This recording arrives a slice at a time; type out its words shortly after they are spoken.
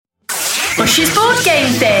Bush's Board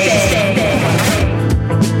Game Thing.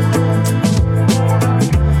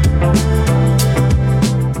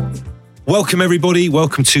 Welcome, everybody.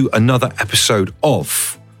 Welcome to another episode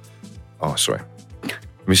of... Oh, sorry.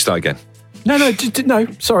 Let me start again. No,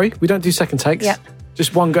 sorry. We don't do second takes. Yeah.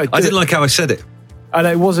 Just one go. I didn't like how I said it. I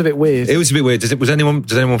know, it was a bit weird. It was a bit weird. Does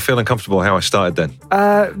anyone feel uncomfortable how I started then?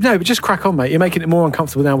 No, but just crack on, mate. You're making it more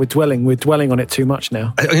uncomfortable now. We're dwelling on it too much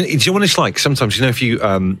now. Do you know what it's like? Sometimes, if you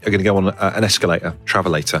are going to go on an escalator,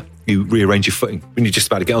 travelator, you rearrange your footing when you're just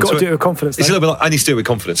about to get onto it. Got to do it with confidence, It's though. a little bit like, I need to do it with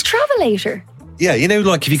confidence. Travelator. Yeah,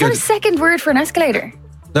 like if you Is go... that a second word for an escalator?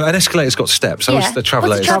 No, an escalator's got steps. I was the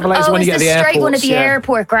travelator. Travelator's when you get the the straight one at airports, the yeah.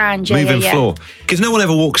 airport, grand. Yeah, Moving yeah. floor. Because no one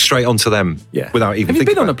ever walks straight onto them without even Have you thinking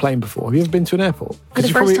been on a about it. plane before? Have you ever been to an airport? For the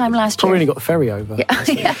first time last Probably year. only got the ferry over.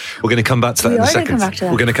 Yeah. We're going to come back to that We in a are gonna second. come back to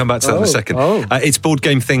that. We're going to come back to that in a second. Oh. It's Board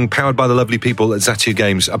Game Thing, powered by the lovely people at Zatu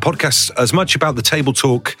Games, a podcast as much about the table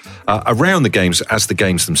talk around the games as the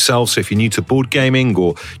games themselves. So if you're new to board gaming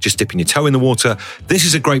or just dipping your toe in the water, this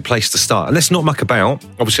is a great place to start. And let's not muck about.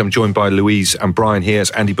 Obviously, I'm joined by Louise and Brian here.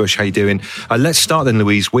 It's Andy Bush. How you doing? Let's start then,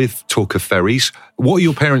 Louise, with talk of ferries. What are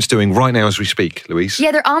your parents doing right now as we speak, Louise?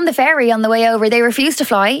 Yeah, they're on the ferry on the way over. They refuse to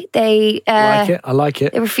fly. They I like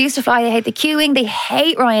it. They refuse to fly. They hate the queuing. They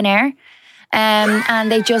hate Ryanair,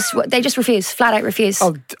 and they just refuse. Flat out refuse.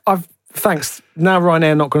 Oh, thanks. Now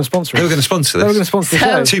Ryanair not going to sponsor us. They were going to sponsor They were this. going to sponsor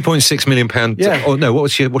the show. £2.6 million. Yeah. Oh no,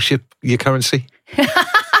 what's your currency?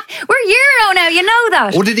 We're Euro now. You know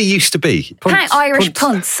that. What did it used to be? Irish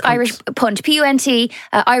punts. Irish punt. P-U-N-T.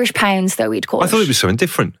 Irish pounds, though we'd call it. I thought it was something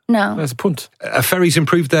different. No. There's a punt. Ferries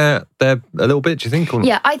improved their a little bit, do you think? Or not?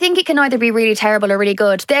 Yeah, I think it can either be really terrible or really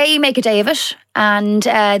good. They make a day of it, and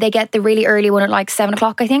they get the really early one at like 7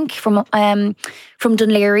 o'clock, I think, from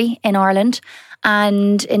Dunleary in Ireland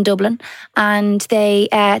and in Dublin, and they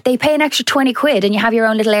pay an extra 20 quid, and you have your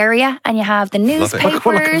own little area, and you have the newspapers.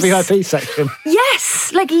 Like a VIP section.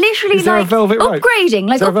 Yes, like literally, Is there a like velvet rope?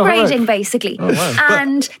 upgrading, Is there a velvet rope? basically. Oh, wow.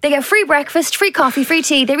 And they get free breakfast, free coffee, free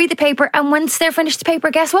tea. They read the paper, and once they're finished the paper,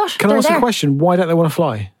 guess what? Can I They're ask there. a question? Why don't they want to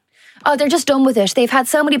fly? Oh, they're just done with it. They've had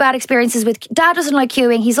so many bad experiences with... Dad doesn't like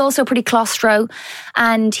queuing. He's also pretty claustro.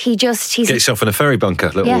 And he's... Get yourself in a ferry bunker,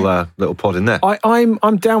 little pod in there.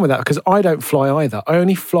 I'm down with that because I don't fly either. I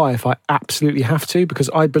only fly if I absolutely have to, because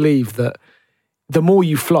I believe that the more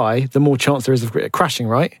you fly, the more chance there is of it crashing,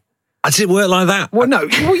 right? Does it work like that? Well, no.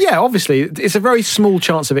 Well, yeah, obviously. It's a very small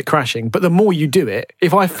chance of it crashing, but the more you do it,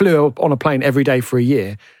 if I flew on a plane every day for a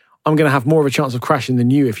year, I'm going to have more of a chance of crashing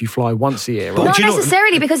than you if you fly once a year, right? Not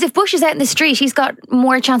necessarily, because if Bush is out in the street, he's got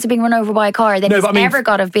more chance of being run over by a car than he's ever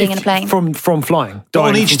got of being in a plane. From flying. But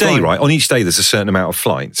on each day, flying. right? On each day, there's a certain amount of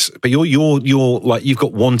flights. But you're like, you've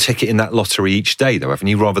got one ticket in that lottery each day, though, haven't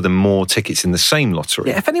you? Rather than more tickets in the same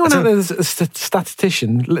lottery. Yeah, if anyone out there is a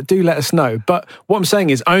statistician, do let us know. But what I'm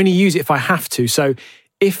saying is, I only use it if I have to. So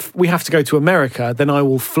if we have to go to America, then I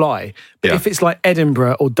will fly. But if it's like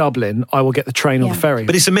Edinburgh or Dublin, I will get the train or the ferry.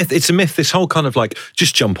 But it's a myth. It's a myth. This whole kind of like,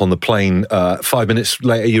 just jump on the plane. 5 minutes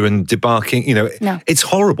later, you're in debarking. No. It's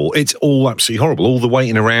horrible. It's all absolutely horrible. All the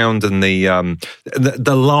waiting around and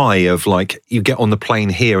the lie of like, you get on the plane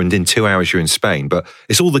here and in 2 hours you're in Spain. But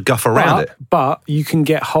it's all the guff around it. But you can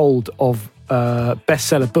get hold of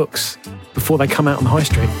bestseller books before they come out on the high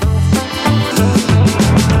street.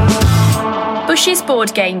 Bush's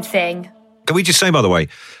Board Game Thing. Can we just say, by the way,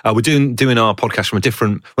 we're doing our podcast from a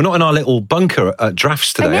different... We're not in our little bunker at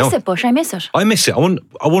Drafts today. I miss it, Bush. I miss it. I miss it. I want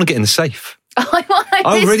to get in the safe.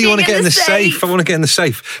 I really want to get in the safe. I want to get in the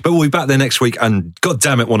safe. But we'll be back there next week, and God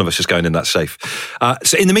damn it, one of us is going in that safe.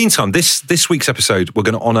 So in the meantime, this week's episode, we're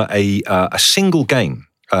going to honour a single game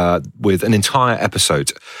with an entire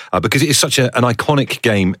episode because it is such an iconic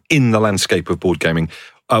game in the landscape of board gaming.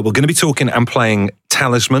 We're going to be talking and playing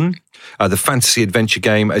Talisman, the fantasy adventure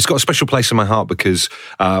game. It's got a special place in my heart because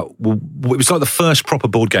it was like the first proper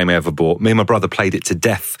board game I ever bought. Me and my brother played it to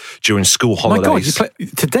death during school holidays. My God, you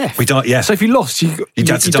played to death? We died, yeah. So if you lost, you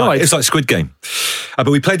had to die. died? It's like Squid Game. But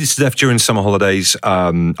we played it to death during summer holidays.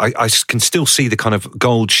 I can still see the kind of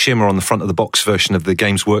gold shimmer on the front of the box version of the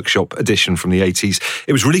Games Workshop edition from the 80s.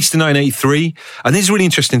 It was released in 1983. And this is a really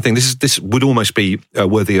interesting thing. This would almost be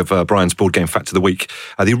worthy of Brian's Board Game Fact of the Week.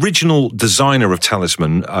 The original designer of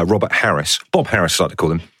Talisman, Bob Harris, I like to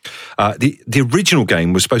call him, the original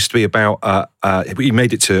game was supposed to be about, he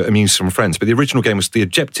made it to amuse some friends, but the original game the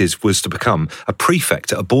objective was to become a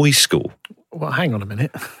prefect at a boys' school. Well, hang on a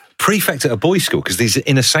minute. Prefect at a boys' school, because these are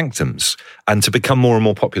inner sanctums, and to become more and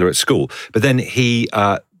more popular at school. But then he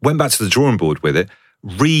went back to the drawing board with it,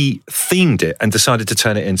 re-themed it and decided to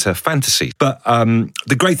turn it into fantasy. But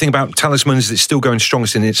the great thing about Talisman is it's still going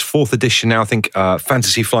strongest in its 4th edition now. I think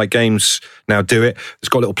Fantasy Flight Games now do it. It's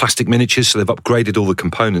got little plastic miniatures, so they've upgraded all the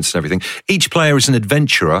components and everything. Each player is an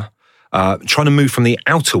adventurer trying to move from the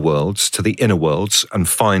outer worlds to the inner worlds and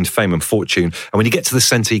find fame and fortune. And when you get to the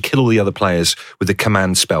centre, you kill all the other players with the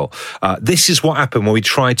command spell. This is what happened when we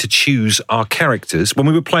tried to choose our characters when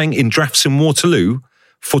we were playing in Drafts in Waterloo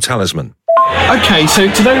for Talisman. Okay,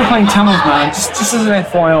 so today we're playing Talisman. Just as an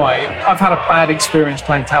FYI, I've had a bad experience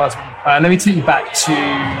playing Talisman. Let me take you back to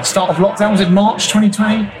the start of lockdown. Was it March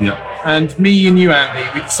 2020? Yeah. And me and you, Andy,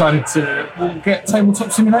 we decided to get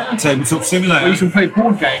Tabletop Simulator. Tabletop Simulator. Where you can play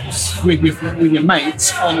board games with your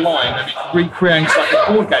mates online and recreate like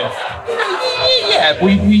a board game. Yeah,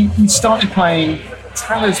 we started playing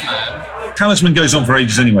Talisman. Talisman goes on for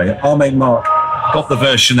ages anyway. Our mate Mark got the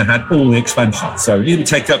version that had all the expansions. So it would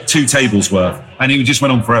take up 2 tables worth. And it just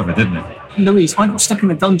went on forever, didn't it? Louise, I got stuck in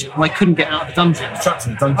a dungeon and I couldn't get out of the dungeon. Trapped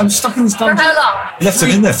in the dungeon. I was stuck in this dungeon. For how long? Left him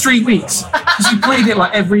in there. 3 weeks. Because we played it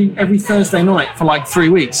like every Thursday night for like 3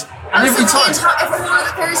 weeks. And every time. Every one of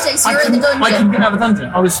the Thursdays, you're in the dungeon. I couldn't get out of the dungeon.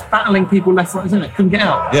 I was battling people left, right, and centre. Couldn't get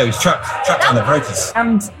out. Yeah, he was trapped in the Veritas.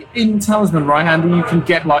 And in Talisman, right, Andy, you can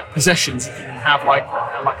get like possessions. You can have like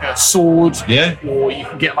a sword. Yeah. Or you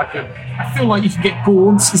can get like I feel like you can get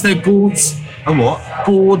gourds. Is there gourds? And what?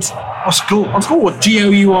 Gourd. What's gourd? What's gourd?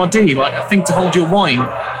 Gourd, like a thing to hold your wine.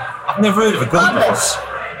 I've never heard of a goblet.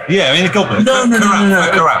 Yeah, I mean a goblet. No. A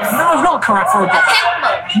carafe. No, not a carafe or a goblet.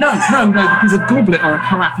 No, because a goblet or a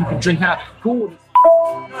carafe you can drink out. Gourd.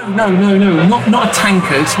 No, not a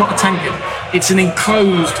tankard. It's not a tankard. It's an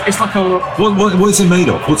enclosed. It's like a. What is it made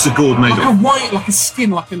of? What's the gourd made like of? A white, like a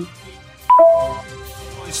skin, like a.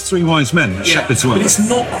 It's 3 wise men. Yeah, Shepherds but it's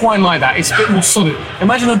not quite like that. It's a bit more solid.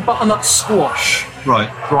 Imagine a butternut squash. Right,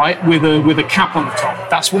 with a cap on the top.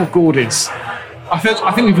 That's what gourd is. I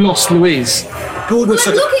think we've lost Louise. Gourd looks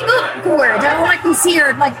I'm like looking up gourd. All I can see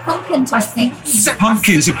are like pumpkin type things.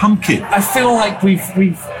 pumpkin. It's a pumpkin. I feel like we've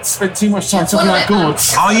spent too much time talking about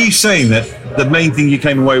gourds. Are you saying that the main thing you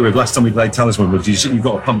came away with last time we played Talisman was you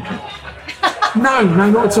got a pumpkin? No,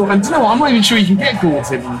 not at all. And do you know what? I'm not even sure you can get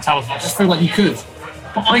gourds in Talisman. I just feel like you could.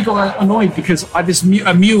 But I got annoyed because I had this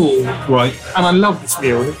a mule. Right. And I love this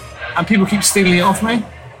mule. And people keep stealing it off me. In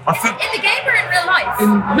the game or in real life?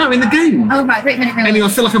 In the game. Oh, right, in real life. Anyway, I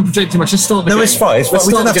feel like I'm projecting much. Just start the game. No, it's fine. It's fine.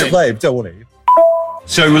 We don't have to play. Don't want to.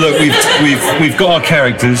 So look, we've got our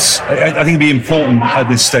characters. I think it'd be important at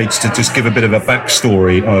this stage to just give a bit of a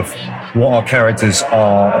backstory of what our characters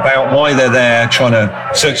are about, why they're there, trying to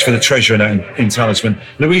search for the treasure in Talisman.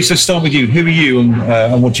 Louise, let's start with you. Who are you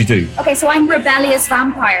and what do you do? Okay, so I'm Rebellious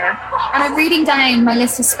Vampire, and I'm reading down my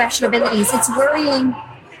list of special abilities. It's worrying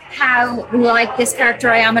how like this character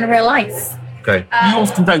I am in real life. Okay. You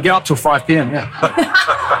often don't get up till 5 p.m, yeah.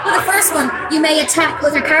 Well, the first one, you may attack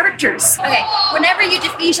other characters. Okay, whenever you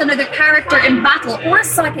defeat another character in battle or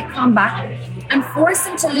psychic combat and force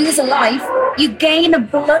them to lose a life, you gain a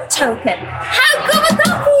blood token. How good would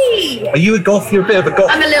that be? Are you a goth? You're a bit of a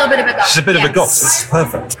goth. I'm a little bit of a goth. She's a bit of a goth. That's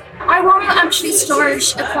perfect. I want to actually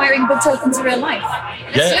start acquiring blood tokens in real life.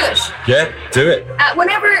 Let's do it. Yeah, do it.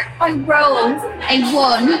 Whenever I roll a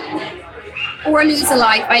 1 or lose a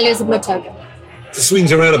life, I lose a blood token. It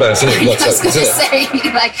swings around about, isn't it? I was going to say,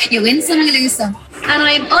 like, you win some, you lose some. And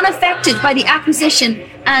I'm unaffected by the acquisition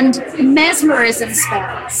and mesmerism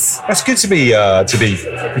spells. That's good to be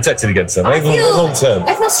protected against them. Long term.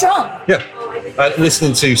 I feel strong. Yeah.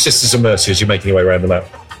 Listening to Sisters of Mercy as you're making your way around the map.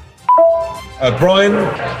 Brian,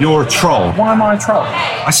 you're a troll. Why am I a troll?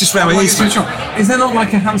 That's just how it is. Is there not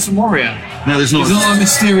like a handsome warrior? No, there's not. Is there not a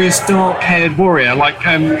mysterious, dark-haired warrior? Like,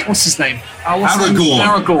 what's his name?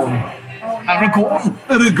 Aragorn. Look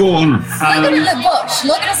at his little bush.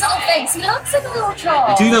 Look at his little face. He looks like a little troll.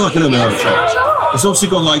 You do look like a little troll. It's also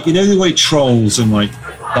got like, you know the way trolls and like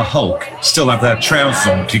the Hulk still have their trousers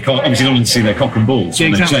on. You can't obviously don't see their cock and balls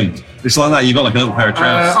when they're chained. It's like that. You've got like a little pair of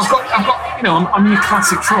trousers. I've got. You know, I'm your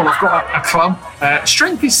classic troll. I've got a club.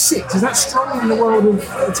 Strength is 6. Is that strong in the world of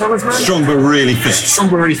the Talisman? Strong but really fit. Strong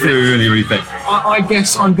but really fit. Really fit. I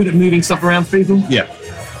guess I'm good at moving stuff around for people. Yeah.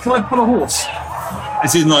 Can I pull a horse?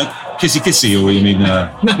 Is it like kissy, or you mean? No,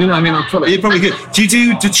 I mean I'll pull it. You're probably good. Do you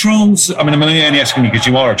do the trolls? I mean, I'm only asking you because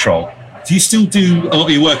you are a troll. Do you still do a lot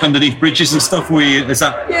of your work underneath bridges and stuff? Is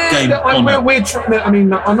that game on now?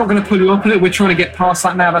 I'm not going to pull you up on it. We're trying to get past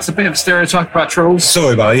that now. That's a bit of a stereotype about trolls.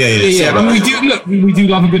 Sorry about it. Yeah. I mean, we do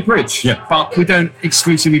love a good bridge. Yeah. But we don't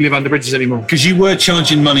exclusively live under bridges anymore. Because you were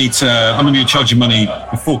charging money you're charging money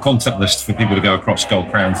before contact list for people to go across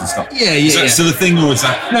Gold Crowns and stuff. Yeah. Is that still a thing, or is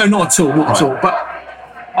that? No, not at all. Not at all. But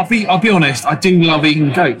I'll be honest. I do love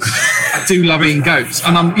eating goats.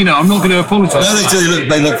 And I'm not going to apologise. No,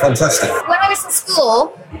 they look fantastic. When I was in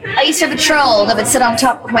school, I used to have a troll that would sit on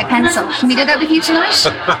top of my pencil. Can we do that with you tonight?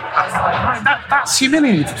 That's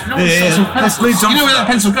humiliating. Let's move on. You know where that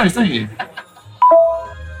pencil goes, don't you?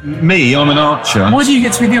 Me, I'm an archer. Why do you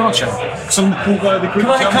get to be the archer? Some cool guy with the green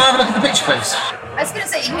Can I have a look at the picture, please? I was going to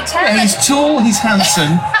say, you can tell. Yeah, he's tall, he's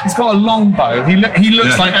handsome, he's got a long bow. He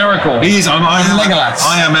looks like Aragorn. He is. I'm Legolas.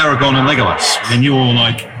 I am Aragorn and Legolas, and you're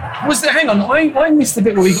like. Hang on, I missed the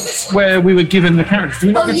bit where we were given the characters. Did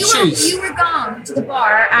we not get to choose? You were gone to the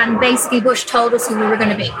bar, and basically Bush told us who we were going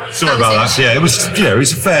to be. Sorry about that. Yeah, it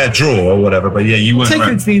was a fair draw or whatever, but yeah, you weren't.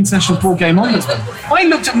 Taken to the International Board Game Ombudsman. I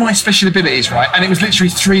looked at my special abilities, right, and it was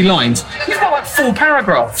literally 3 lines. You've got like 4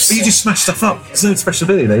 paragraphs. But you just smash stuff up. There's no special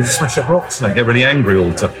ability there. You just smash up rocks and get really angry all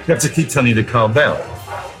the time. You have to keep telling you to calm down.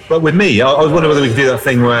 But with me, I was wondering whether we could do that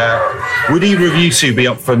thing where would either of you two be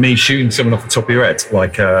up for me shooting someone off the top of your head,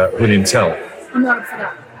 like William Tell? I'm not up for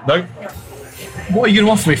that. No? What are you going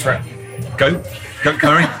to offer me for it? Go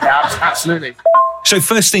Curry? Yeah, absolutely. So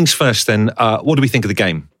first things first then, what do we think of the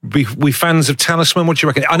game? We fans of Talisman, what do you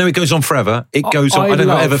reckon? I know it goes on forever. It goes on. I don't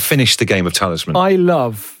know if I ever finished the game of Talisman. I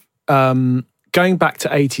love going back to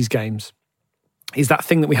 80s games. Is that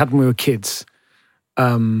thing that we had when we were kids.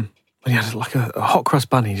 When you had like a hot cross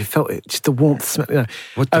bunny, you felt it, just the warmth smell.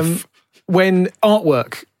 When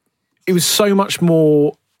artwork, it was so much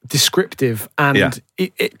more descriptive and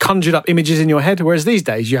it conjured up images in your head, whereas these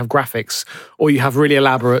days you have graphics or you have really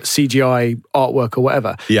elaborate CGI artwork or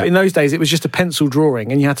whatever. Yeah. But in those days, it was just a pencil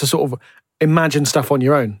drawing and you had to sort of imagine stuff on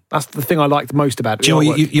your own. That's the thing I liked most about it. Do you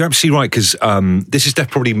know, you're absolutely right, because this is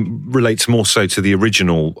probably relates more so to the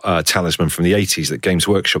original Talisman from the 80s that Games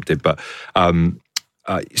Workshop did, but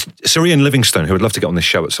Sir Ian Livingstone, who I'd love to get on this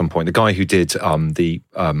show at some point, the guy who did the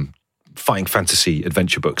fighting fantasy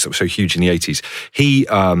adventure books that were so huge in the 80s, he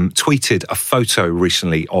tweeted a photo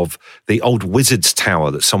recently of the old Wizard's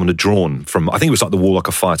Tower that someone had drawn from, I think it was like the Warlock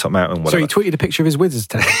of Firetop Mountain. Whatever. So he tweeted a picture of his Wizard's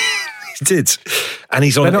Tower? He did. And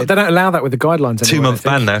he's on. They don't allow that with the guidelines anymore. 2-month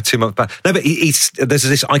ban now. 2-month ban. No, but there's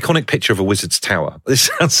this iconic picture of a Wizard's Tower. This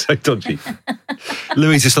sounds so dodgy.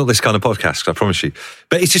 Louise, it's not this kind of podcast, I promise you.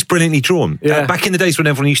 But it's just brilliantly drawn. Yeah. Back in the days when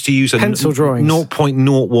everyone used to use a pencil drawings,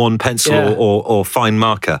 0.01 pencil or fine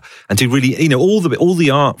marker, and do really, all the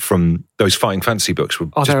art from those fighting fantasy books were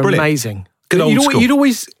just they're brilliant. Amazing. Good old school. You'd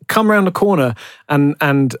always come around the corner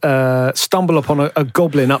and stumble upon a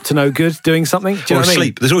goblin up to no good doing something. Do you know what I mean?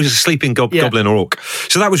 Sleep. There's always a sleeping goblin or orc.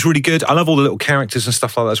 So that was really good. I love all the little characters and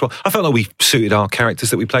stuff like that as well. I felt like we suited our characters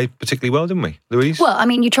that we played particularly well, didn't we, Louise? Well, I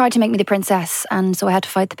mean, you tried to make me the princess, and so I had to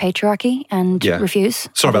fight the patriarchy and refuse.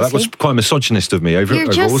 Sorry about that. Was quite misogynist of me overall,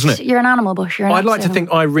 wasn't it? You're an animal, Bush. I'd like to think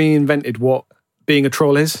I reinvented what being a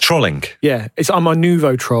troll is. Trolling. Yeah. I'm a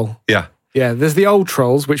nouveau troll. Yeah. Yeah, there's the old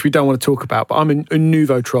trolls, which we don't want to talk about, but I'm a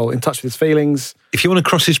nouveau troll, in touch with his feelings. If you want to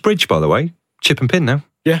cross his bridge, by the way, chip and pin now.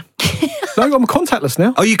 Yeah. No, I'm contactless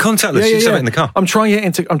now. Oh, you contactless? Yeah, you just have it in the car. I'm trying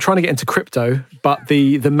to get into crypto, but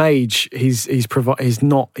the mage he's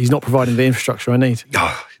not providing the infrastructure I need.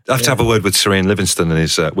 Oh, I have to have a word with Sir Ian Livingstone and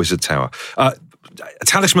his Wizard Tower.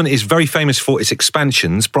 Talisman is very famous for its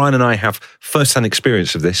expansions. Brian and I have first-hand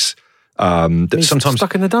experience of this. That sometimes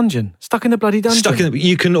stuck in the dungeon, stuck in the bloody dungeon.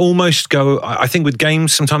 You can almost go. I think with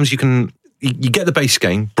games, sometimes you get the base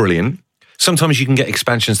game, brilliant. Sometimes you can get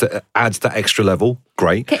expansions that adds that extra level.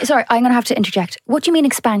 Great. Okay, sorry, I'm going to have to interject. What do you mean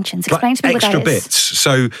expansions? Explain to me what that is. Extra bits.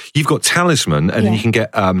 So you've got Talisman, and then you can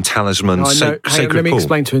get Talisman, Sacred Pool. Let me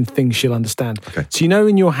explain to her things she'll understand. Okay. So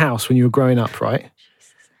in your house when you were growing up, right?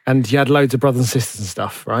 And you had loads of brothers and sisters and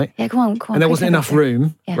stuff, right? Yeah, go on. And there wasn't enough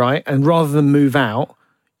room, right? And rather than move out,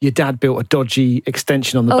 your dad built a dodgy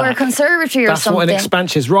extension on the back. Or a conservatory or That's something. That's what an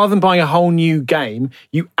expansion is. Rather than buying a whole new game,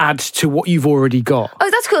 you add to what you've already got. Oh,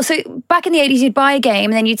 that's cool. So back in the 80s, you'd buy a game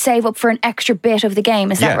and then you'd save up for an extra bit of the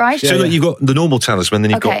game. Is that right? So you've got the normal Talisman, then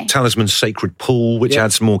you've got Talisman's Sacred Pool, which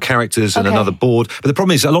adds more characters and another board. But the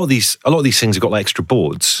problem is a lot of these things have got like extra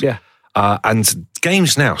boards. Yeah. And some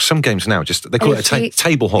games now, they call it a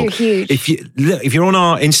table hog. They're huge. If you're on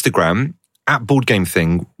our Instagram,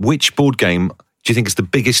 @BoardGameThing, which board game do you think is the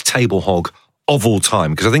biggest table hog of all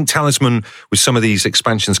time? Because I think Talisman with some of these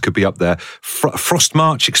expansions could be up there.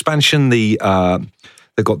 Frostmarch expansion, they've got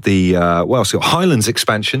the They've got Highlands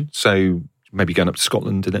expansion, so maybe going up to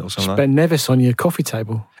Scotland in it or something. Ben Nevis on your coffee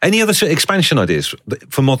table. Any other expansion ideas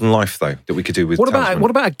for modern life though that we could do with Talisman? What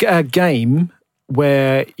about a game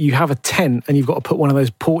where you have a tent and you've got to put one of those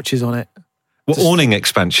porches on it? Awning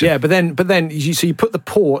expansion. Yeah, but then you put the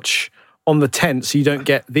porch on the tent so you don't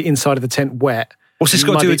get the inside of the tent wet. What's this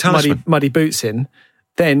got to do with Talisman? Muddy boots in.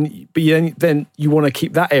 then you want to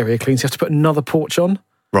keep that area clean, so you have to put another porch on.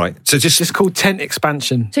 Right. So It's called tent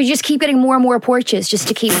expansion. So you just keep getting more and more porches just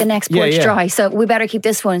to keep the next porch dry. So we better keep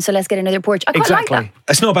this one, so let's get another porch. I quite like that.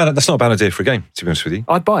 That's not a bad idea for a game, to be honest with you.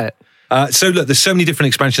 I'd buy it. So look, there's so many different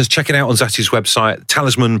expansions. Check it out on Zati's website,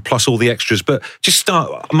 Talisman plus all the extras. But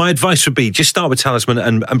my advice would be just start with Talisman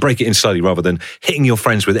and break it in slowly rather than hitting your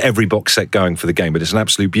friends with every box set going for the game. But it's an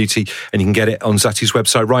absolute beauty and you can get it on Zati's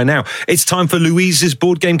website right now. It's time for Louise's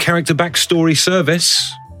board game character backstory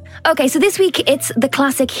service. Okay, so this week it's the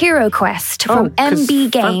classic Hero Quest from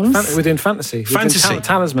MB Games. We're doing fantasy.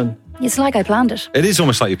 Talisman. It's like I planned it. It is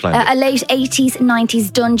almost like you planned it. A late 80s,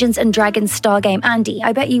 90s Dungeons and Dragons style game. Andy,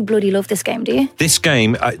 I bet you bloody love this game, do you? This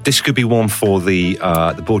game, this could be one for the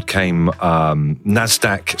board game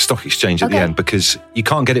NASDAQ stock exchange at the end, because you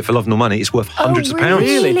can't get it for love nor money. It's worth hundreds of pounds.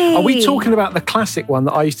 Really? Are we talking about the classic one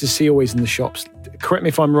that I used to see always in the shops? Correct me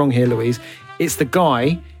if I'm wrong here, Louise. It's the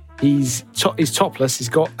guy... He's topless, he's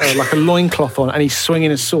got like a loincloth on and he's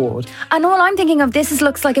swinging a sword. And all I'm thinking of,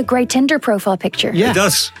 looks like a great Tinder profile picture. Yeah. It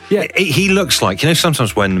does. Yeah. He looks like,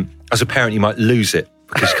 sometimes when, as a parent, you might lose it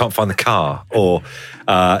because you can't find the car or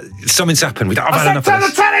something's happened. I've had enough of this. Turn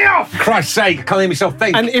the telly off! For Christ's sake, I can't hear myself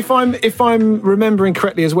think. And if I'm remembering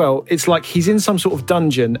correctly as well, it's like he's in some sort of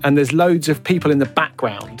dungeon and there's loads of people in the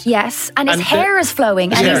background. Yes, and his hair is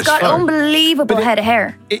flowing and he's got unbelievable head of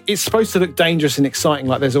hair. It's supposed to look dangerous and exciting,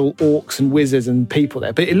 like there's all orcs and wizards and people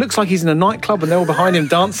there, but it looks like he's in a nightclub and they're all behind him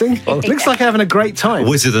dancing. It looks like having a great time. A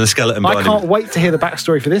wizard and a skeleton behind him. I can't wait to hear the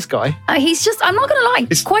backstory for this guy. He's just, I'm not going to lie,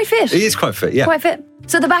 he's quite fit. He is quite fit, yeah. Quite fit.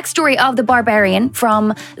 So the backstory of the barbarian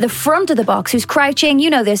from the front of the box, who's crouching, you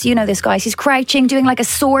know this guys, he's crouching, doing like a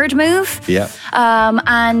sword move. Yeah.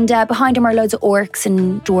 And behind him are loads of orcs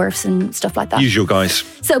and dwarfs and stuff like that. Usual guys.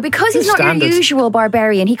 So because he's not your usual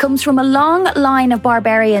barbarian, he comes from a long line of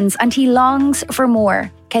barbarians and he longs for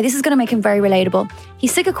more. Okay, this is going to make him very relatable.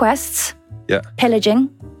 He's sick of quests, pillaging,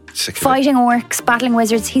 fighting orcs, battling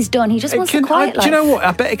wizards. He's done. He just wants a quiet life. Do you know what?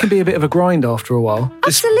 I bet it can be a bit of a grind after a while.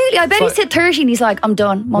 Absolutely. I bet he's hit 30 and he's like, I'm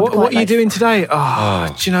done. What are you doing today?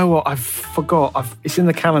 Oh, do you know what? I forgot. It's in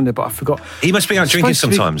the calendar, but I forgot. He must be out drinking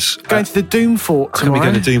sometimes. Going to the Doom Fort tomorrow. Could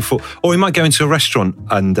be going to Doom Fort. Or he might go into a restaurant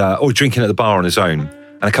and or drinking at the bar on his own.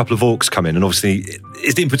 And a couple of orcs come in, and obviously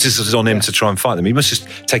his impetus is on him to try and fight them. He must just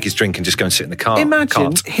take his drink and just go and sit in the car.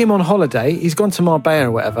 Imagine him on holiday. He's gone to Marbella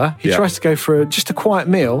or whatever. He tries to go for just a quiet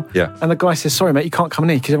meal. Yeah. And the guy says, "Sorry, mate, you can't come in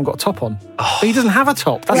here because you haven't got a top on." Oh. But he doesn't have a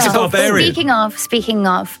top. That's a barbarian. Speaking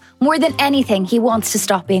of, more than anything, he wants to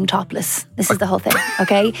stop being topless. This is the whole thing,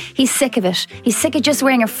 okay? He's sick of it. He's sick of just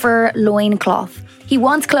wearing a fur loincloth. He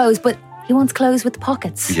wants clothes, but he wants clothes with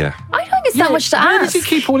pockets. Yeah. I don't think it's that much to ask. Where does he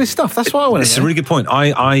keep all his stuff? That's what I want to know. It's a really good point.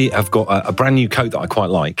 I have got a brand new coat that I quite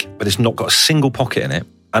like, but it's not got a single pocket in it.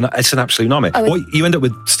 And it's an absolute nightmare. You end up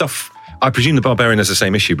with stuff. I presume the barbarian has the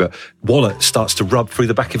same issue, but wallet starts to rub through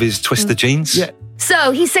the back of his twister jeans. Yeah.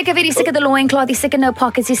 So he's sick of it. He's sick of the loincloth. He's sick of no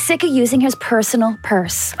pockets. He's sick of using his personal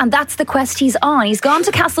purse. And that's the quest he's on. He's gone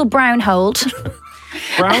to Castle Brownhold.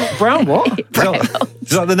 Brown what?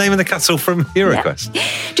 Is that the name of the castle from Hero Quest?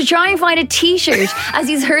 To try and find a t-shirt, as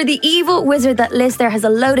he's heard the evil wizard that lives there has a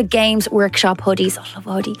load of Games Workshop hoodies. I love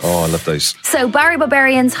hoodies. Oh, I love those. So Barry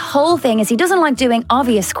Barbarian's whole thing is he doesn't like doing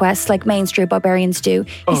obvious quests like mainstream barbarians do.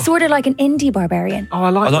 He's sort of like an indie barbarian. Oh, I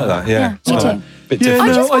like that. Yeah, me too. Bit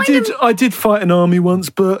different. I did fight an army once,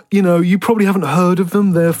 but you probably haven't heard of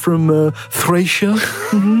them. They're from Thracia.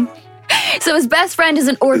 Mm-hmm. So his best friend is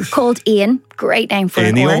an orc called Ian, great name for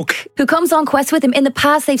an orc, who comes on quests with him. In the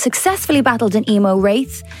past, they've successfully battled an emo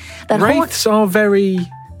wraith. Wraiths are very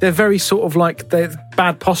sort of like, they're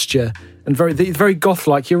bad posture and very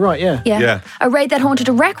goth-like. You're right, yeah. A wraith that haunted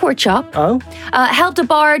a record shop, helped a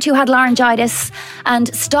bard who had laryngitis,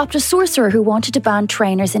 and stopped a sorcerer who wanted to ban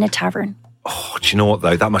trainers in a tavern. Oh, do you know what,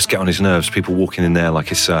 though? That must get on his nerves, people walking in there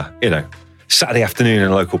like it's, Saturday afternoon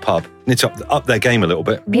in a local pub. Need to up their game a little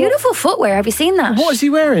bit. Beautiful footwear. Have you seen that? What is he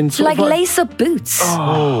wearing? Like lace-up boots.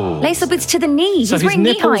 Oh. Lace-up boots to the knee. So He's his wearing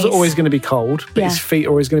nipples are always going to be cold, but his feet are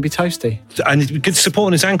always going to be toasty. And good support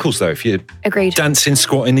on his ankles, though. If you're dancing,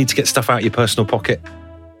 squatting, need to get stuff out of your personal pocket.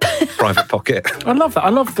 Private pocket. I love that. I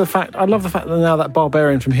love the fact that now that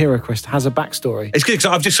barbarian from Hero Quest has a backstory. It's good because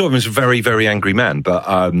I've just saw him as a very, very angry man, but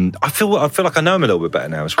I feel like I know him a little bit better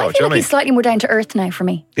now as well. I feel like he's slightly more down to earth now for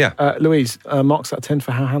me. Yeah. Louise, marks that 10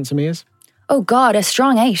 for how handsome he is. Oh God, a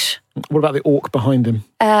strong 8. What about the orc behind him?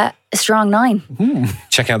 A strong 9.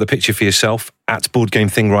 Check out the picture for yourself at Board Game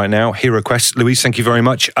Thing right now. Hero Quest. Louise, thank you very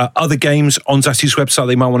much. Other games on Zatu's website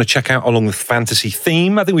they might want to check out along the fantasy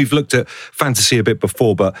theme. I think we've looked at fantasy a bit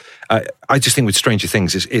before, but I just think with Stranger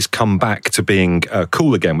Things, it's come back to being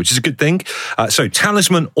cool again, which is a good thing. So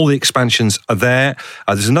Talisman, all the expansions are there.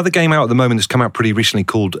 There's another game out at the moment that's come out pretty recently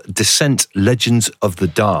called Descent Legends of the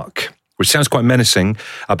Dark, which sounds quite menacing,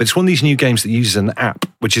 but it's one of these new games that uses an app,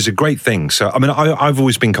 which is a great thing. So, I mean, I've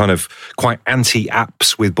always been kind of quite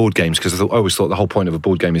anti-apps with board games because I always thought the whole point of a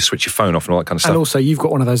board game is switch your phone off and all that kind of stuff. And also, you've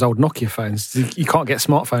got one of those old Nokia phones. You can't get a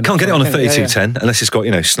smartphone. Can't get it on a 3210 unless it's got,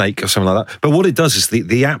 Snake or something like that. But what it does is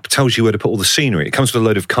the app tells you where to put all the scenery. It comes with a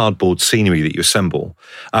load of cardboard scenery that you assemble.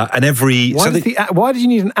 And every... Why did you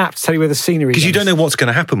need an app to tell you where the scenery is? Because you don't know what's going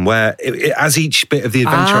to happen, where as each bit of the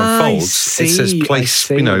adventure unfolds, it says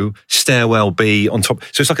place, stairwell B on top.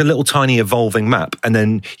 So it's like a little tiny evolving map. And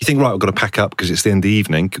then you think, right, I've got to pack up because it's the end of the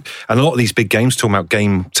evening. And a lot of these big games, talking about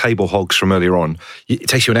game table hogs from earlier on, it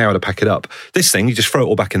takes you an hour to pack it up. This thing, you just throw it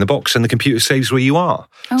all back in the box and the computer saves where you are.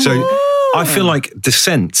 Oh. So I feel like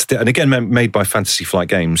Descent, and again, made by Fantasy Flight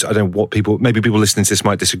Games, I don't know what maybe people listening to this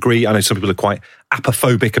might disagree. I know some people are quite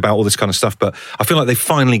appophobic about all this kind of stuff, but I feel like they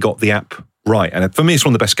finally got the app right. And for me, it's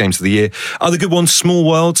one of the best games of the year. Other good ones, Small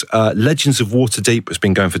World, Legends of Waterdeep has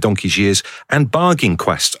been going for donkey's years, and Bargain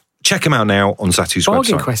Quest. Check them out now on Zatu's website.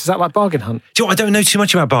 Bargain Quest, is that like Bargain Hunt? Do you know, I don't know too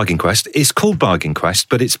much about Bargain Quest. It's called Bargain Quest,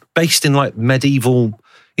 but it's based in like medieval,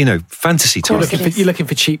 fantasy times. You're looking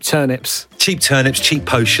for cheap turnips. Cheap turnips, cheap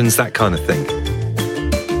potions, that kind of thing.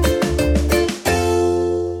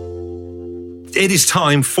 It is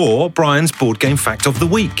time for Brian's Board Game Fact of the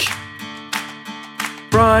Week.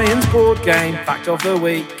 Brian's Board Game Fact of the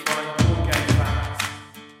Week.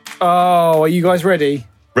 Oh, are you guys ready?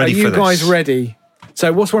 Ready for this. Are you guys ready?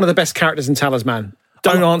 So what's one of the best characters in Talisman?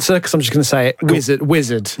 Don't answer, because I'm just going to say it.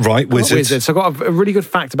 Wizard. Right, wizard. So I've got a really good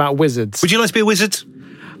fact about wizards. Would you like to be a wizard?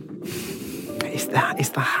 It's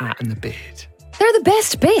the hat and the beard. They're the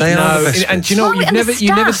best bit. They are the best and do you know what?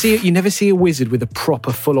 You never see a wizard with a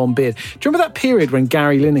proper full-on beard. Do you remember that period when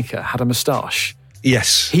Gary Lineker had a moustache?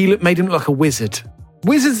 Yes. He made him look like a wizard.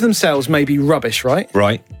 Wizards themselves may be rubbish, right?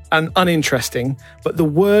 Right. And uninteresting, but the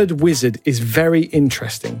word wizard is very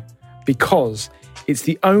interesting because it's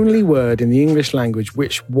the only word in the English language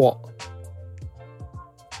which what?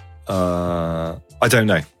 I don't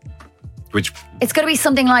know. Which? It's got to be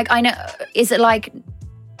something like, I know, is it like,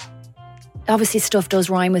 obviously stuff does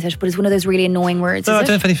rhyme with it, but it's one of those really annoying words. No, I don't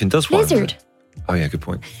know if anything does rhyme. Lizard. Oh yeah, good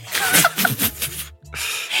point.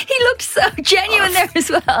 He looked so genuine there as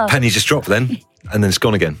well. Penny just dropped then, and then it's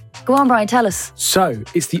gone again. Go on, Brian, tell us. So,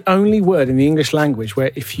 it's the only word in the English language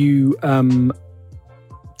where if you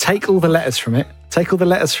take all the letters from it,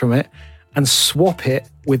 and swap it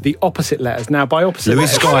with the opposite letters. Now, by opposite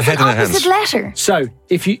Louise has got her head in her hands. Opposite letter. So,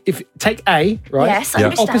 if take A, right? Yes, I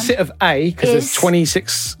understand. Opposite of A, because there's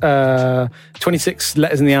 26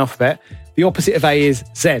 letters in the alphabet, the opposite of A is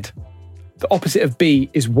Z. The opposite of B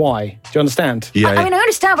is Y. Do you understand? Yeah. I mean, I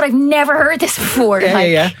understand, but I've never heard this before.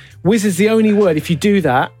 Yeah. Wizard's the only word. If you do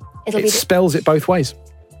that, it spells it both ways. Do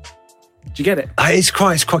you get it? It's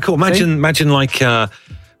quite cool. Imagine like...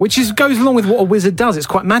 Which goes along with what a wizard does. It's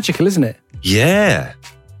quite magical, isn't it? Yeah.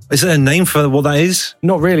 Is there a name for what that is?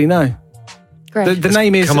 Not really, no. Great. The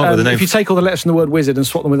name is, come up with a name. if you take all the letters from the word wizard and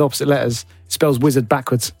swap them with opposite letters, it spells wizard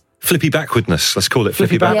backwards. Flippy backwardness. Let's call it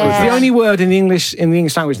flippy backwards. Yeah. The only word in the English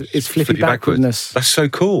language is flippy backwardness. That's so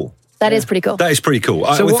cool. That is pretty cool. That is pretty cool.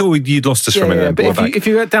 So I thought you'd lost us for a minute. Yeah, but if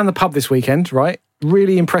you go down the pub this weekend, right,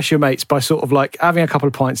 really impress your mates by sort of like having a couple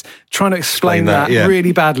of pints, trying to explain that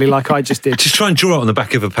really badly like I just did. Just try and draw it on the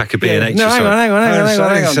back of a pack of B&H. No, hang on.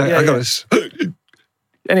 I got this.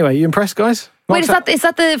 Anyway, you impressed, guys? Wait, is that the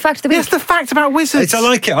fact of the week? Yes, the fact about wizards. I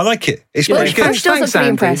like it. It's pretty good. Thanks,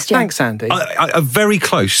 Andy. Thanks, Andy. I'm very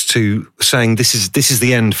close to saying this is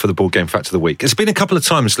the end for the Board Game Fact of the Week. It's been a couple of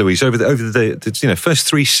times, Louise, over the first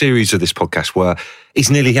 3 series of this podcast where he's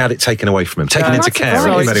nearly had it taken away from him, taken into care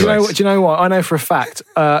in many ways. Do you know what? I know for a fact,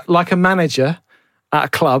 like a manager at a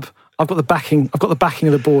club, I've got the backing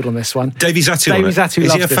of the board on this one. Davey Zatu loves this.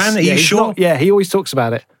 Is he a fan? Are you sure? He always talks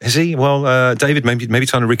about it. Is he? Well, David, maybe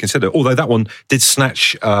time to reconsider. Although that one did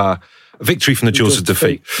snatch victory from the jaws of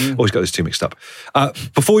defeat. Always got those two mixed up.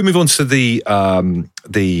 Before we move on to the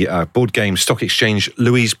board game stock exchange,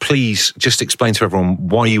 Louise, please just explain to everyone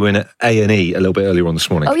why you were in A&E a little bit earlier on this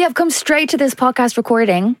morning. Oh yeah, I've come straight to this podcast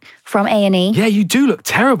recording from A&E. Yeah, you do look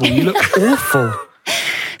terrible. You look awful.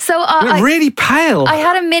 So You look really pale. I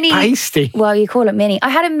had a mini. Pasty. Well, you call it mini. I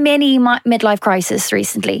had a mini midlife crisis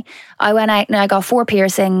recently. I went out and I got 4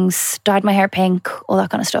 piercings, dyed my hair pink, all that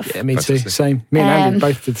kind of stuff. Yeah, me too. Same. Me and Andy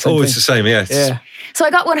both did the same Oh, thing. it's the same, yeah. Yeah. So I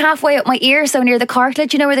got one halfway up my ear, so near the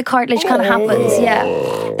cartilage. You know where the cartilage kind of happens? Yeah.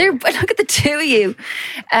 Look at the two of you.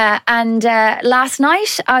 And last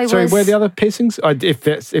night I Sorry, was... where are the other piercings? If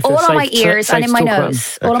they're all on safe my ears safe and in to my talk about them.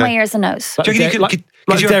 nose. All on my ears and nose. Like, Do you reckon you could-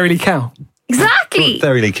 like you- Dairy Lee Cow. Exactly.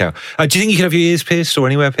 Very Lee Cow. Do you think you could have your ears pierced or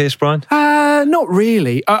anywhere pierced, Brian? Not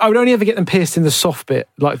really. I would only ever get them pierced in the soft bit,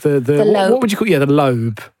 like the lobe. what would you call? Yeah, the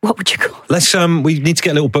lobe. What would you call it? Let's we need to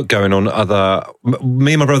get a little book going on other.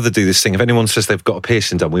 Me and my brother do this thing. If anyone says they've got a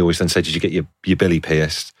piercing done, we always then say, "Did you get your Billy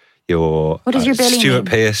pierced? What does your Billy Stuart mean?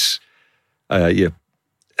 Pierce?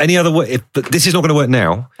 Any other way? But this is not going to work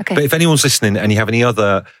now. Okay. But if anyone's listening and you have any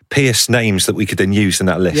other Pierce names that we could then use in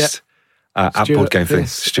that list. At Stuart Board Game Thing,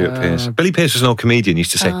 Pearce. Stuart Pierce. Billy Pierce was an old comedian.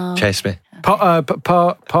 Used to say, "Chase me,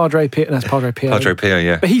 Padre Pierre. That's Padre Pierre. Padre Pio."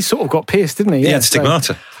 Yeah, But he sort of got pierced, didn't he? he had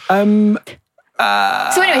stigmata. So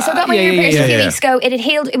anyway, so I got my ear pierced a few weeks ago. It had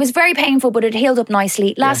healed. It was very painful, but it healed up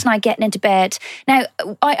nicely. Last night, getting into bed. Now,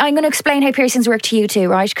 I'm going to explain how piercings work to you two,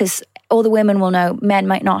 right? Because all the women will know, men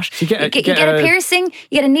might not. You get a piercing,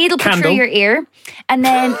 you get a needle put through your ear, and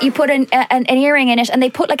then you put an earring in it, and they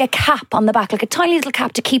put like a cap on the back, like a tiny little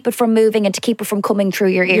cap to keep it from moving and to keep it from coming through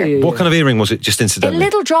your ear. What kind of earring was it? Just A incidentally,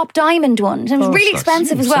 little drop diamond one. It was really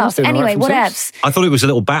expensive as well. Sounds doing all Anyway, right for what themselves. else? I thought it was a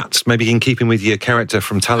little bat, maybe in keeping with your character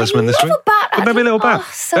from Talisman this love week. a bat. But maybe a little bat.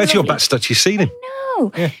 So That's your lovely. bat stuck to your ceiling.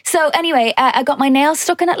 No. So anyway, I got my nails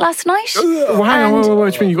stuck in it last night. Well, hang on. What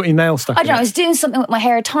do you mean you got your nail stuck? I don't know, I was doing something with my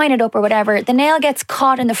hair, tying it up or whatever. The nail gets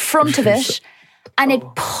caught in the front of it and it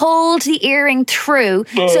pulled the earring through.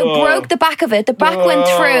 So it broke the back of it. The back went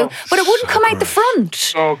through, but it wouldn't come out the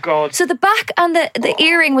front. Oh God. So the back and the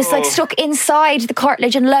earring was like stuck inside the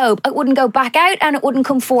cartilage and lobe. It wouldn't go back out and it wouldn't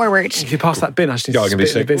come forward. If you pass that bin, I just need Yeah, to I'm gonna be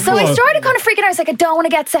spit in the sick. bin. So I started kind of freaking out. I was like, I don't want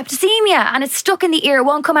to get septicemia. And it's stuck in the ear. It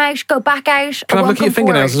won't come out, go back out. Can I have a look at your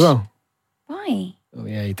fingernails as well? Why? Oh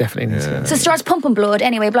yeah, you definitely need to. So it starts pumping blood.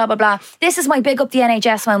 Anyway, blah, blah, blah. This is my big up the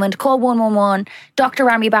NHS moment. Call 111. Doctor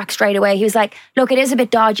ran me back straight away. He was like, look, it is a bit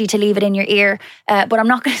dodgy to leave it in your ear, but I'm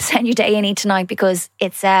not going to send you to A&E tonight because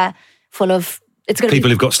it's full of... It's going to People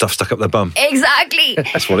be... who've got stuff stuck up their bum. Exactly.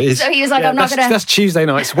 That's what it is. So he was like, I'm not going to... That's Tuesday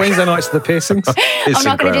nights. Wednesday nights are the piercings. I'm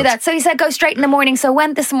not going to do that. So he said, go straight in the morning. So I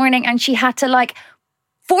went this morning and she had to like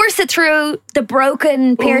force it through the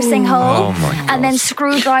broken piercing hole Oh my and then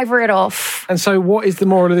screwdriver it off. And so, what is the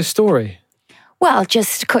moral of this story? Well,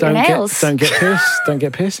 just cut your nails. Don't get pierced. Don't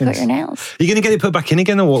get piercings. Cut your nails. Are you going to get it put back in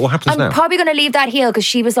again, or what happens I'm now? probably going to leave that heal because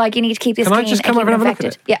she was like, you need to keep this Can I clean just come and over keep and it have a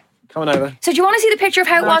look at infected. Yeah. Come on over. So do you want to see the picture of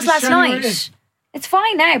how it was just last show me where it night? is. It's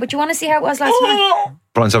fine now, but do you want to see how it was last night?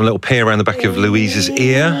 Brian's having a little peer around the back of Louise's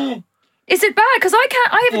ear. Is it bad? Because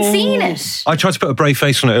I haven't seen it. I tried to put a brave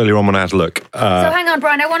face on it earlier on when I had a look. So hang on,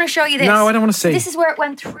 Brian, I want to show you this. No, I don't want to see. This is where it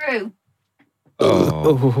went through.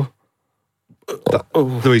 Oh,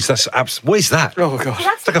 Louise, what is that? oh God.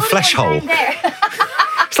 That's like a the flesh other one hole. down there.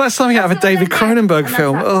 It's like something out of a That's the one David down there. Cronenberg And that's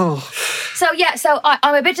film. that. Oh. So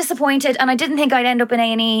I'm a bit disappointed, and I didn't think I'd end up in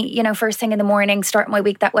A&E, first thing in the morning, start my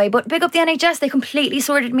week that way. But big up the NHS, they completely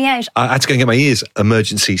sorted me out. I had to go and get my ears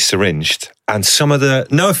emergency syringed. And some of the,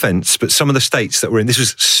 no offence, but some of the states that were in, this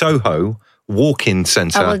was Soho walk-in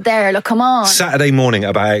centre. I was there, look, come on. Saturday morning at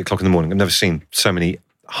about 8 o'clock in the morning. I've never seen so many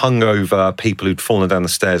hungover people who'd fallen down the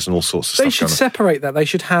stairs and all sorts of They stuff should going on. separate that. They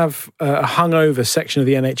should have a hungover section of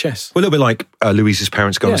the NHS. Well, a little bit like Louise's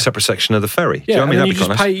parents go on Yeah. a separate section of the ferry. Do Yeah, you know what I mean? and That'd then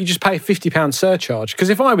be quite nice. you just pay a £50 surcharge. Because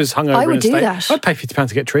if I was hungover I would in a do state, that. I'd pay £50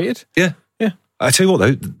 to get treated. Yeah. Yeah. I tell you what,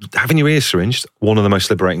 though, having your ears syringed, one of the most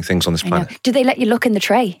liberating things on this I know. planet. Did they let you look in the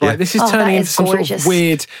tray? Right, this is Oh, turning that into is some sort gorgeous. of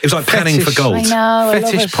weird. It was like panning for gold. I know, I love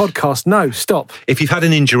Fetish it. podcast. No, stop. If you've had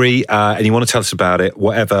an injury and you want to tell us about it,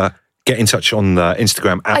 whatever, get in touch on the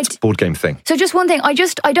Instagram at Board Game Thing. So just one thing, I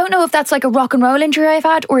don't know if that's like a rock and roll injury I've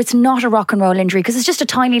had or it's not a rock and roll injury because it's just a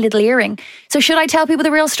tiny little earring. So should I tell people the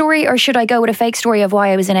real story or should I go with a fake story of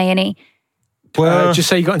why I was in A&E? Well, Just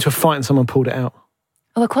say you got into a fight and someone pulled it out.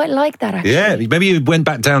 Oh, I quite like that actually. yeah, maybe you went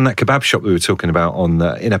back down that kebab shop we were talking about on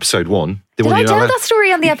in episode 1. Did I tell that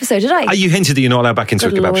story on the episode, did I? You hinted that you're not allowed back into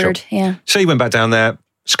Good a kebab Lord, shop. yeah. So you went back down there,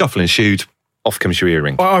 scuffle ensued, off comes your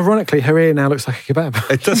earring. Well, ironically, her ear now looks like a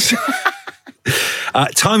kebab. It does.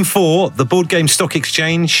 Time for the Board Game Stock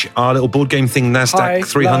Exchange, our little board game thing, NASDAQ High,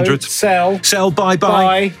 300. low, Sell,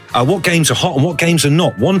 buy. What games are hot and what games are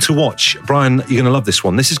not? One to watch. Brian, you're going to love this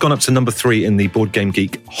one. This has gone up to number 3 in the Board Game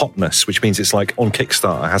Geek hotness, which means it's like on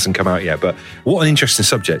Kickstarter. It hasn't come out yet, but what an interesting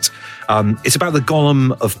subject. It's about the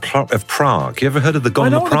Golem of Prague. You ever heard of the Golem I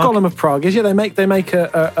know of what Prague? the Golem of Prague is. Yeah, they make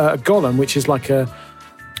a golem, which is like an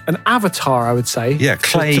avatar, I would say. Yeah,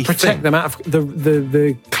 clay to protect thing. them out of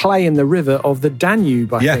the clay in the river of the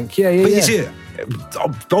Danube. I think. Yeah. But is it?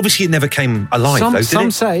 Obviously, it never came alive, though, did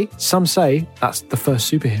it? Some say that's the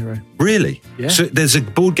first superhero. Really? Yeah. So there's a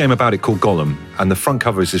board game about it called Golem, and the front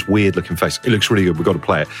cover is this weird-looking face. It looks really good. We've got to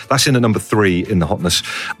play it. That's in at number 3 in the hotness.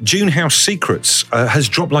 June House Secrets has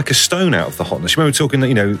dropped like a stone out of the hotness. You remember talking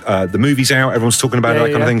that, the movie's out, everyone's talking about it,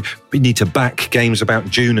 that kind of thing. We need to back games about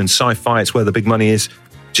June and sci-fi. It's where the big money is.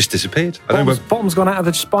 Just disappeared. Bottom's gone out of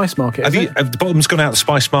the spice market. The bottom's gone out of the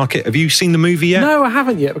spice market. Have you seen the movie yet? No, I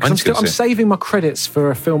haven't yet because I'm saving my credits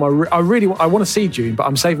for a film. I want to see June, but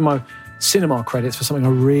I'm saving my cinema credits for something I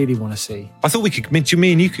really want to see. I thought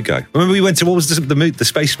me and you could go. Remember we went to, what was the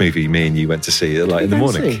space movie me and you went to see like in the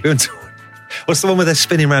morning? We went to, what's the one where they're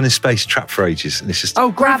spinning around in space, trapped for ages, and it's just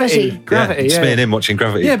Gravity. It's me and him watching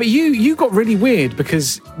Gravity. Yeah, but you got really weird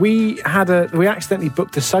because we accidentally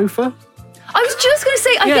booked a sofa. I was just going to say,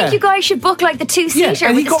 I think you guys should book like the 2-seater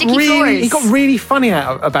and with the sticky floors. He got really funny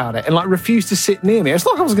about it and like refused to sit near me. It's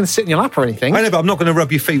not like I was going to sit in your lap or anything. I know, but I'm not going to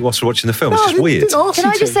rub your feet whilst we're watching the film. It's just weird. Can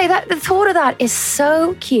I just say that the thought of that is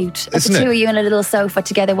so cute? Isn't the two it? of you in a little sofa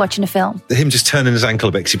together watching a film. Him just turning his ankle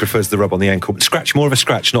a bit because he prefers the rub on the ankle. Scratch, more of a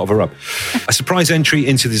scratch, not of a rub. A surprise entry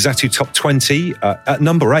into the Zatu Top 20 at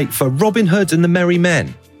number 8 for Robin Hood and the Merry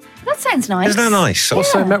Men. That sounds nice. Isn't that nice?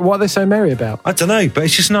 What are they so merry about? I don't know, but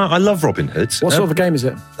it's just not. I love Robin Hood. What sort of a game is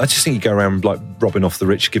it? I just think you go around like robbing off the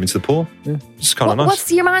rich, giving to the poor. Yeah. It's kind of nice.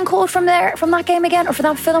 What's your man called from that game again, or for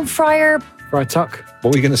that film? Friar Tuck.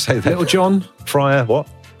 What were you going to say there? Little John. Friar what?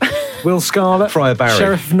 Will Scarlet. Friar Barry.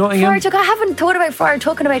 Sheriff of Nottingham. Friar Tuck. I haven't thought about Friar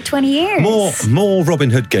Tuck in about 20 years. More Robin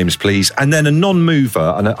Hood games, please. And then a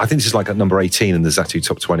non-mover, and I think this is like at number 18 in the Zatu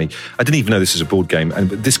Top 20. I didn't even know this was a board game, and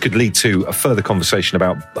this could lead to a further conversation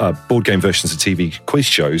about board game versions of TV quiz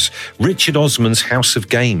shows. Richard Osman's House of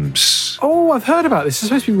Games. Oh, I've heard about this. It's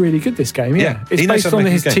supposed to be really good, this game. Yeah. It's based on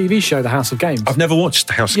his TV show, The House of Games. I've never watched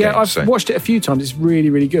The House of Games. I've watched it a few times. It's really,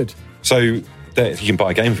 really good. So you can buy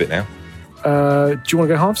a game of it now. Do you want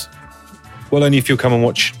to go halves? Well, only if you'll come and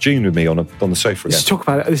watch June with me on the sofa again. Let's talk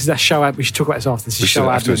about it. This is a show ad. We should talk about this after. This is show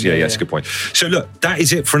afterwards. Yeah, that's a good point. So look, that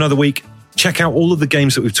is it for another week. Check out all of the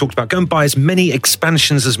games that we've talked about. Go and buy as many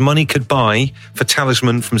expansions as money could buy for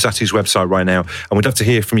Talisman from Zatu's website right now. And we'd love to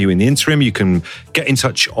hear from you in the interim. You can get in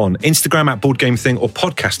touch on Instagram at BoardGameThing or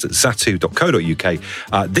podcast at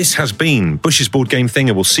zatu.co.uk. This has been Bush's Board Game Thing,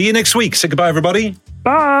 and we'll see you next week. Say goodbye, everybody.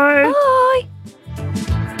 Bye. Bye.